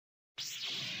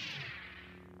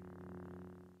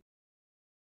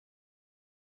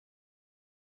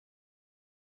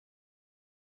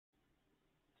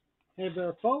Hey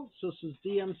there, folks. This is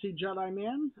DMC Jedi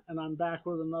Man, and I'm back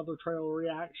with another trailer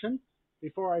reaction.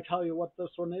 Before I tell you what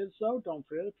this one is, though, don't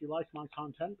forget, if you like my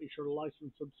content, be sure to like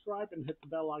and subscribe and hit the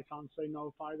bell icon to stay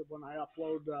notified of when I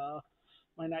upload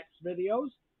my next videos.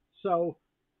 So,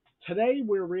 today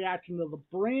we're reacting to the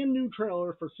brand new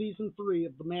trailer for Season 3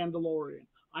 of The Mandalorian.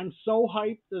 I'm so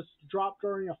hyped. This dropped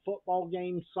during a football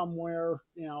game somewhere,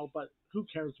 but who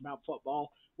cares about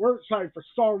football? We're excited for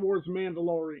Star Wars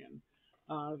Mandalorian.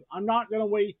 I'm not going to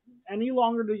wait any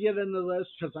longer to get into this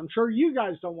because I'm sure you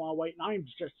guys don't want to wait, and I'm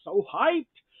just so hyped.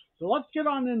 So let's get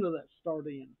on into this,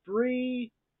 starting in 3,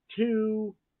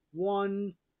 2,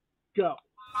 1, go.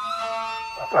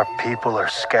 Our people are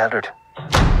scattered,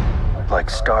 like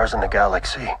stars in the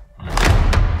galaxy.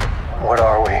 What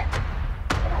are we?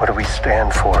 What do we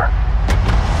stand for?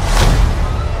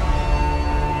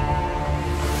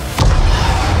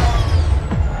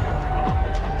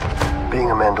 Being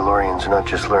a Mandalorian's not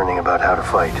just learning about how to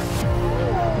fight.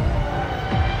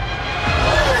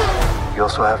 You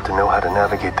also have to know how to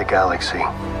navigate the galaxy.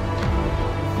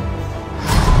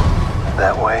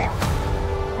 That way,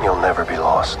 you'll never be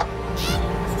lost.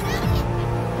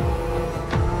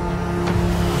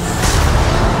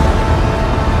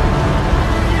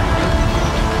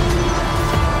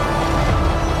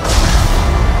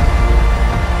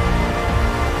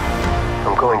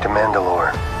 I'm going to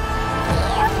Mandalore,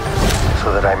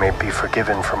 so that I may be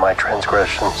forgiven for my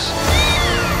transgressions.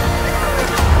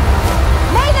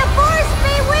 May the Force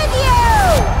be with you!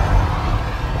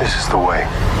 This is the way.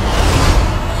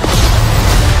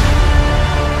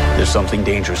 There's something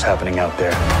dangerous happening out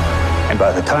there. And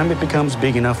by the time it becomes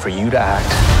big enough for you to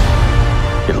act,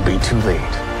 it'll be too late.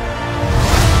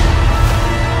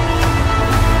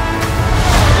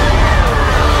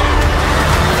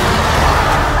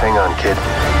 Hang on, kid.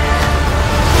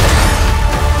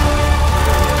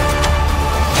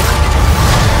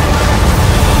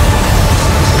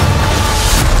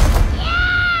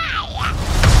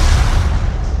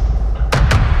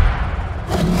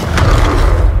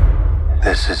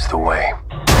 This is the way.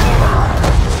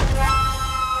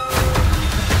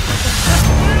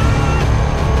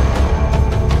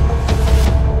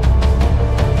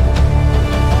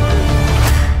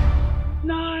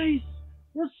 Nice!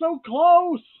 We're so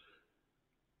close!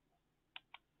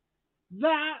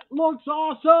 That looks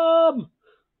awesome!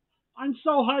 I'm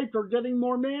so hyped. We're getting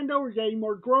more Mando, we're getting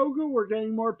more Grogu, we're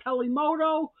getting more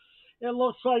Pelimoto. It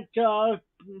looks like, God,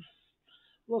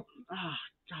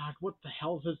 what the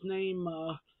hell's his name?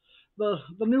 The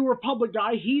New Republic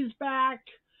guy, he's back.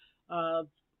 I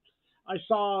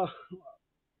saw,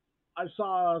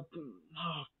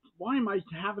 why am I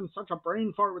having such a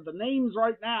brain fart with the names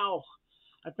right now?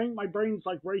 I think my brain's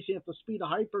like racing at the speed of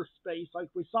hyperspace. Like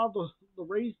we saw the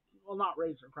race, well, not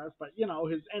Razor Crest, but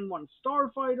his N1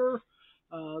 Starfighter.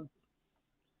 God,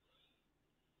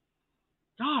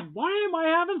 why am I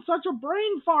having such a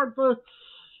brain fart?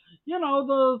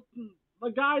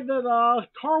 The guy that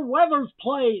Carl Weathers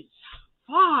plays.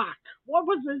 Fuck, what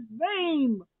was his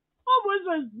name? What was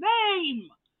his name?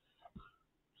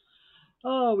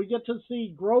 Oh, we get to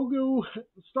see Grogu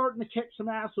starting to kick some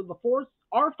ass with the Force.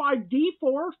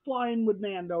 R5-D4 flying with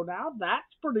Mando now.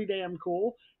 That's pretty damn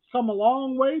cool. It's come a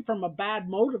long way from a bad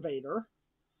motivator.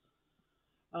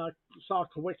 Saw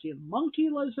Kawickian Monkey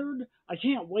Lizard. I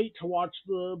can't wait to watch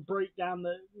the breakdown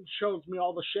that shows me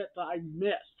all the shit that I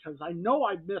missed, because I know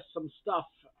I missed some stuff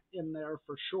in there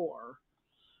for sure.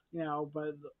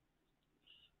 But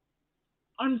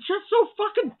I'm just so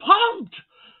fucking pumped!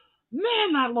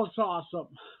 Man, that looks awesome!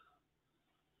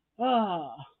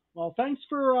 Well, thanks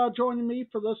for joining me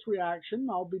for this reaction.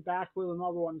 I'll be back with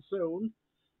another one soon.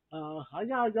 I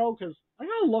gotta go because I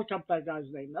gotta look up that guy's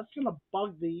name. That's gonna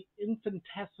bug the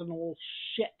infinitesimal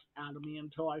shit out of me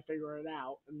until I figure it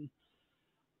out. And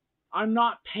I'm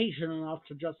not patient enough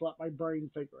to just let my brain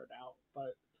figure it out.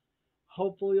 But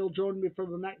hopefully you'll join me for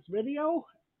the next video.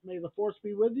 May the Force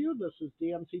be with you. This is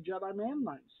DMC Jedi Man, and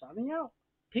I'm signing out.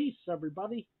 Peace,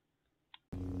 everybody.